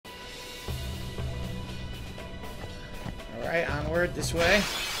Alright, onward, this way.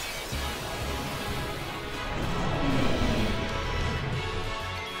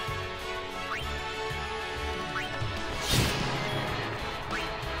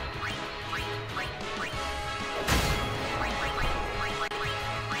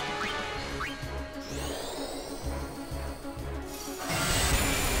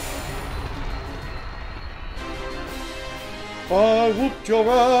 I whooped your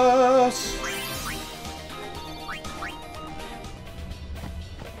ass!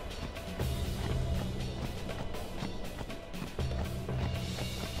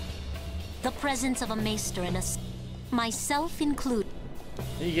 The presence of a maester in us, myself included.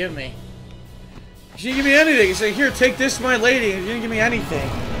 What did you give me? You didn't give me anything. You said, here, take this, my lady. You didn't give me anything.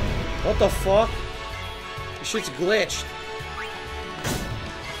 What the fuck? This shit's glitched.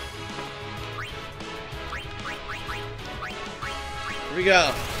 Here we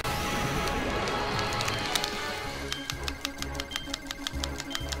go.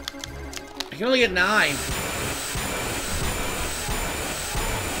 I can only get 9.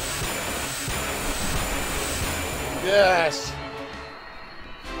 Yes.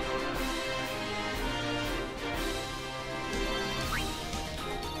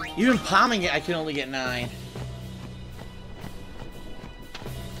 Even palming it, I can only get 9.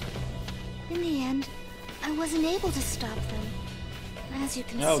 In the end, I wasn't able to stop them. As you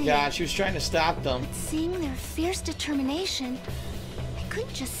can see. Oh god, she was trying to stop them. But seeing their fierce determination, I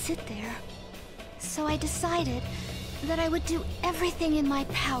couldn't just sit there. So I decided that I would do everything in my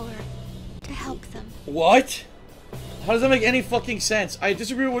power to help them. What? How does that make any fucking sense? I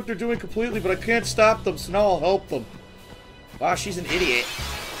disagree with what they're doing completely, but I can't stop them, so now I'll help them. Wow, she's an idiot.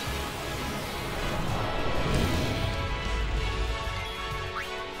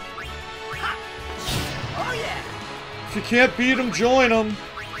 Oh yeah! If you can't beat them, join them.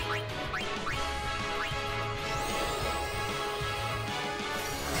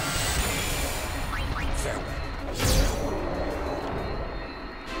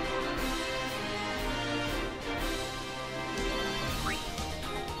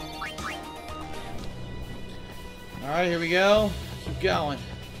 Alright, here we go. Keep going.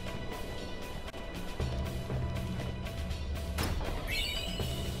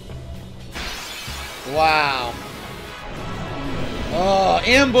 Wow. Oh,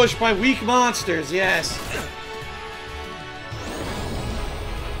 ambushed by weak monsters, yes.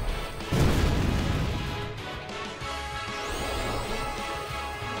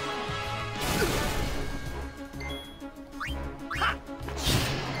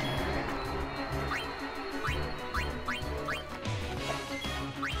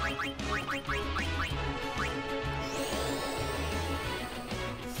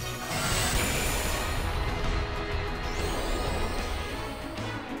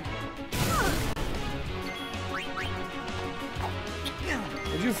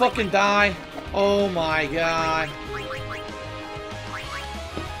 Would you fucking die? Oh my god.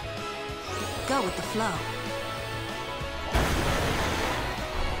 Go with the flow.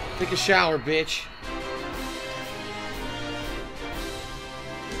 Take a shower, bitch.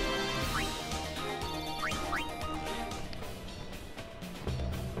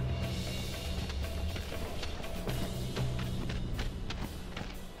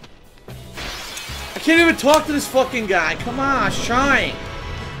 I can't even talk to this fucking guy. Come on, I was trying.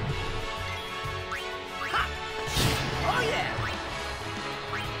 Oh yeah!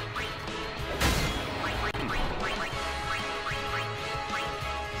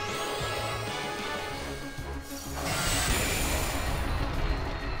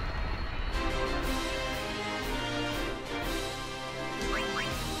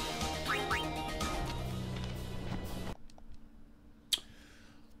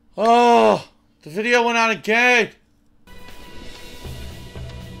 Oh, the video went out again.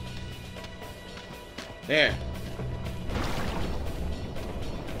 There.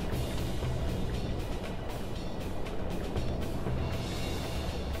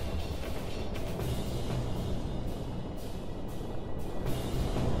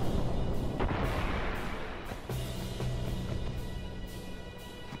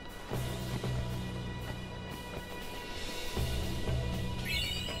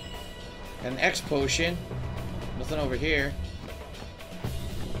 An X potion. Nothing over here.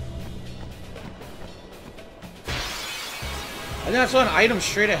 I think I saw an item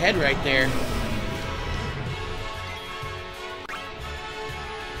straight ahead right there.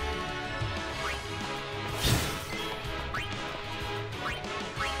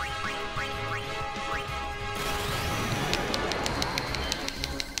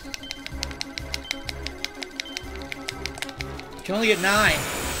 You can only get 9.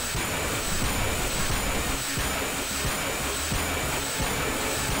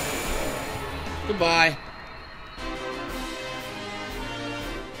 Goodbye.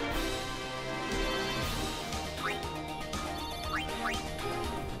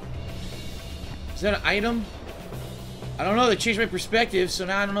 Is that an item? I don't know, they changed my perspective, so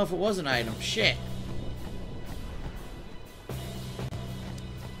now I don't know if it was an item. Shit.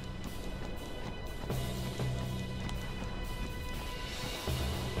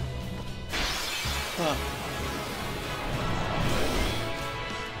 Huh.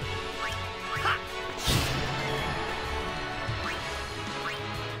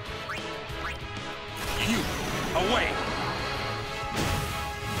 You, away!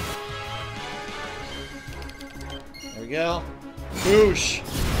 There we go. Boosh.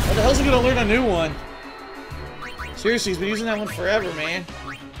 How the hell's he gonna learn a new one? Seriously, he's been using that one forever, man.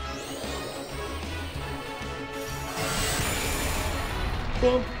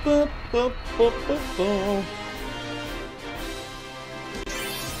 Bum, bum, bum, bum, bum, bum.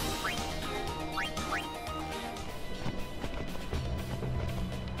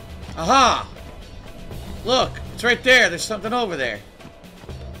 Aha! Look, it's right there. There's something over there.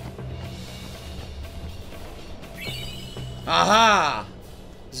 Aha!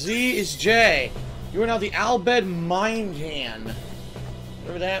 Z is J. You are now the Albed Mind Hand.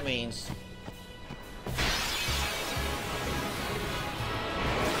 Whatever that means.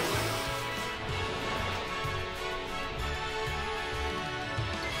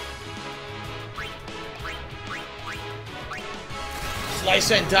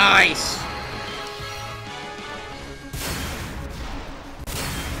 Slice and dice.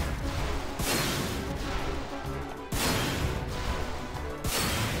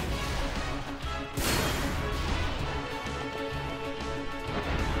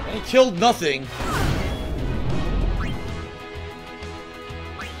 And he killed nothing.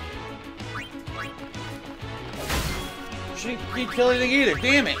 She didn't kill anything either.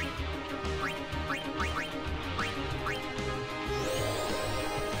 Damn it.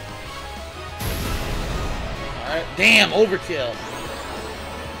 Alright, damn, overkill.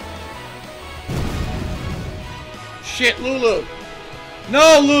 Shit, Lulu.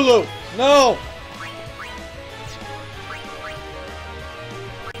 No, Lulu. No.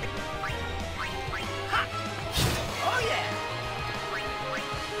 Oh yeah!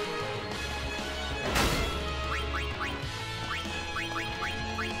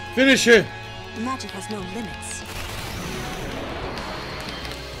 Finish it. Magic has no limits.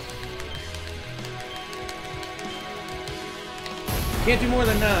 Can't do more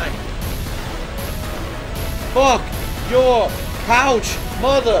than 9. Fuck your pouch,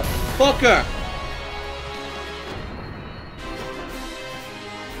 motherfucker.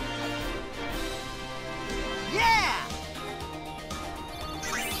 Yeah!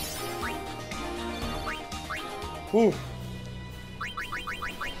 Ooh.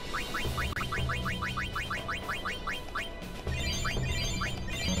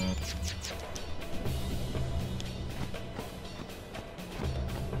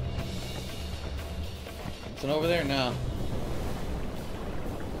 Something over there? No.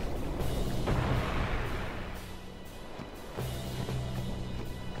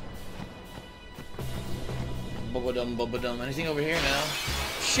 Bubba-dum, bubba-dum. Anything over here now?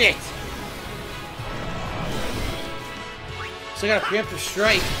 Shit! So I got a preemptive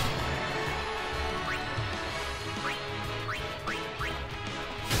strike.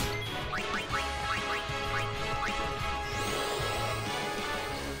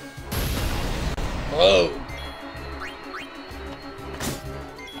 Whoa!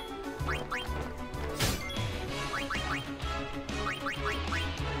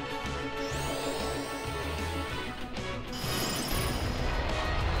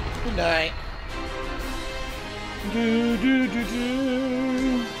 Good night. Do do do do.